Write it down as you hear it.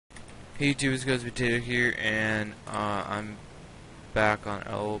Hey YouTube, it's Goes Potato here, and I'm back on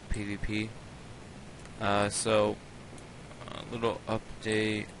LOLPVP. So a little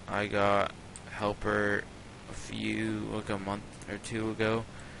update. I got helper like a month or two ago,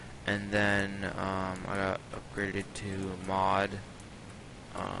 and then I got upgraded to mod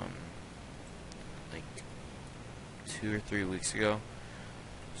like 2 or 3 weeks ago.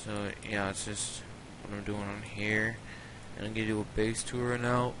 So yeah, it's just what I'm doing on here, and I'm gonna do a base tour right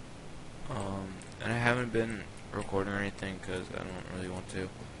now. And I haven't been recording or anything because I don't really want to.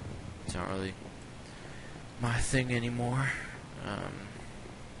 It's not really my thing anymore.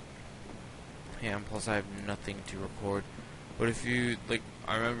 Yeah, and plus I have nothing to record. But if you, like,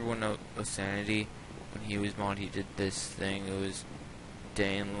 I remember when Sanity, when he was mod, he did this thing. It was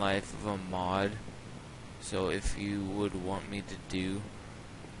day in life of a mod. So if you would want me to do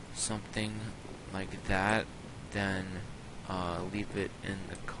something like that, then leave it in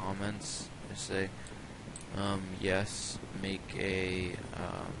the comments. Just say yes, make a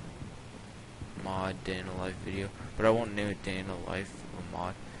mod day in a life video, but I won't name it day in a life of a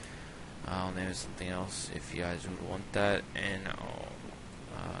mod. I'll name it something else if you guys would want that. And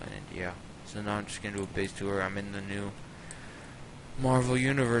yeah, so now I'm just gonna do a base tour. I'm in the new Marvel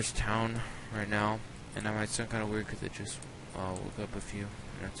Universe town right now, and I might sound kind of weird because I just woke up a few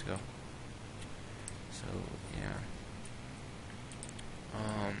minutes ago. So yeah.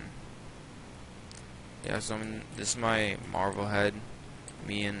 Yeah, so this is my Marvel head.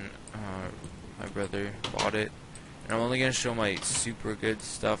 Me and my brother bought it. And I'm only going to show my super good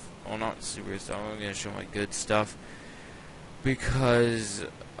stuff. Well, not super good stuff. I'm only going to show my good stuff. Because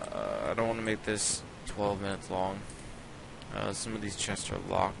I don't want to make this 12 minutes long. Some of these chests are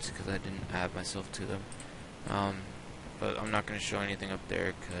locked because I didn't add myself to them. But I'm not going to show anything up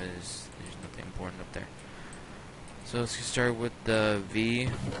there because there's nothing important up there. So let's get started with the V.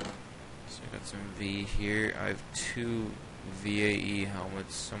 So I got some V here. I have 2 VAE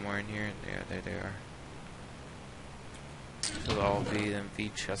helmets somewhere in here. Yeah, there they are. So all V, then V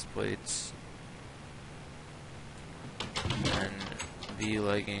chest plates, and V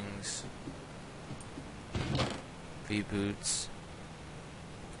leggings, V boots,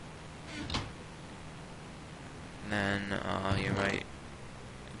 and then you might.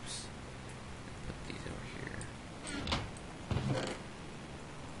 Oops. Put these over here.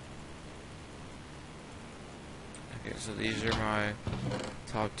 Okay, so these are my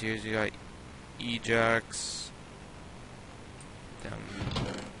top tiers. You got Ejax, them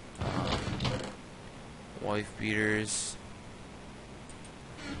wife beaters,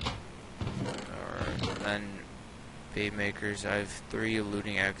 and then babe makers. I have 3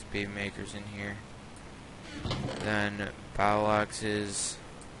 Looting Axe babe makers in here. Then battle axes,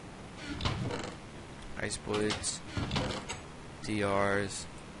 ice blades, DRs,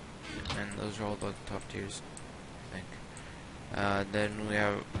 and those are all the top tiers, I think. Then we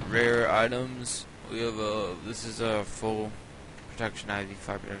have rare items. We have this is a full protection ivy,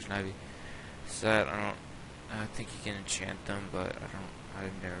 5 protection ivy set. I think you can enchant them, but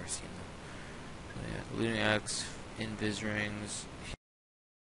I've never seen them. So yeah, Looting Axe, Invis rings.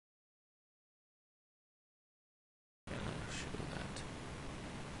 I'll show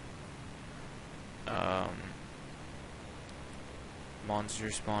that. Monster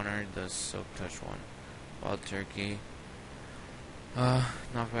spawner, the silk touch one. Wild turkey.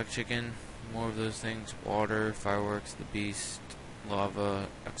 Knockback chicken, more of those things. Water, fireworks, the beast, lava,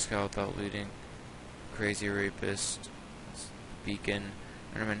 excal without looting, crazy rapist, beacon,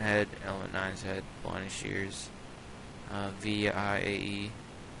 Enderman head, element 9's head, blinding shears, VIAE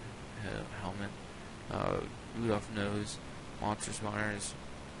helmet, Rudolph nose, monster spawners,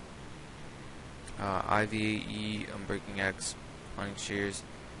 IVAE, unbreaking X, blinding shears,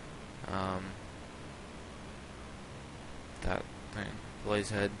 that thing, blaze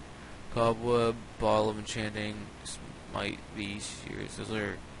head, cobweb, ball of enchanting, might be shears. Those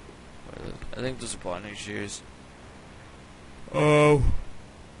are, I think those are blinding shears.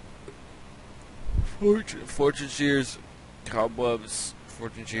 Fortune shears, cobwebs,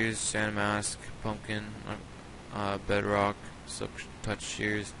 fortune shears, sand mask, pumpkin, bedrock, silk touch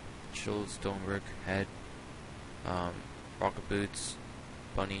shears, shield, stonebrick, head, rocket boots,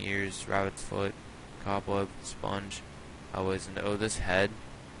 bunny ears, rabbit's foot, cobweb, sponge. This head,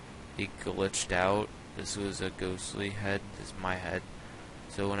 it glitched out. This was a ghostly head. This is my head.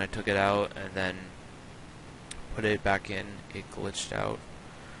 So when I took it out and then put it back in, it glitched out.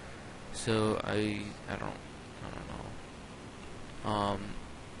 So I don't know.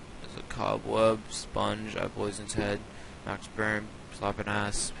 There's a cobweb, sponge, I have poison's head, max burn, slapping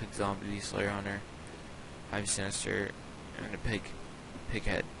ass, pig zombie, slayer hunter, hive sinister, and a pig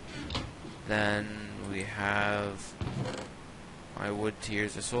head. Then we have my wood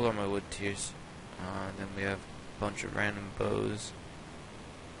tiers. I sold all my wood tiers. Then we have a bunch of random bows.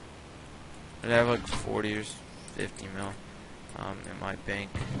 I have like 40 or 50 mil in my bank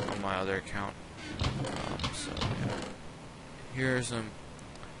on my other account. So yeah. Here are some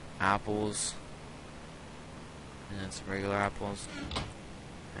apples, and then some regular apples,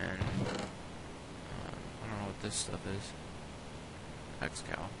 and I don't know what this stuff is.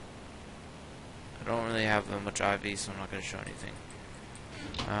 X-Cow. I don't really have that much IV, so I'm not going to show anything.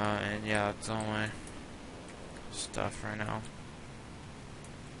 And yeah, that's all my stuff right now.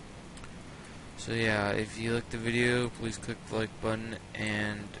 So yeah, if you liked the video, please click the like button,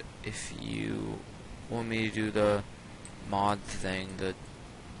 and if you want me to do the mod thing,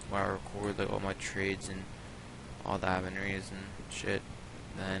 where I record like all my trades and all the inventories and shit,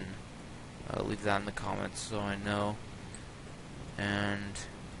 then leave that in the comments so I know. And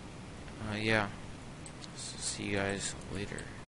yeah, so see you guys later.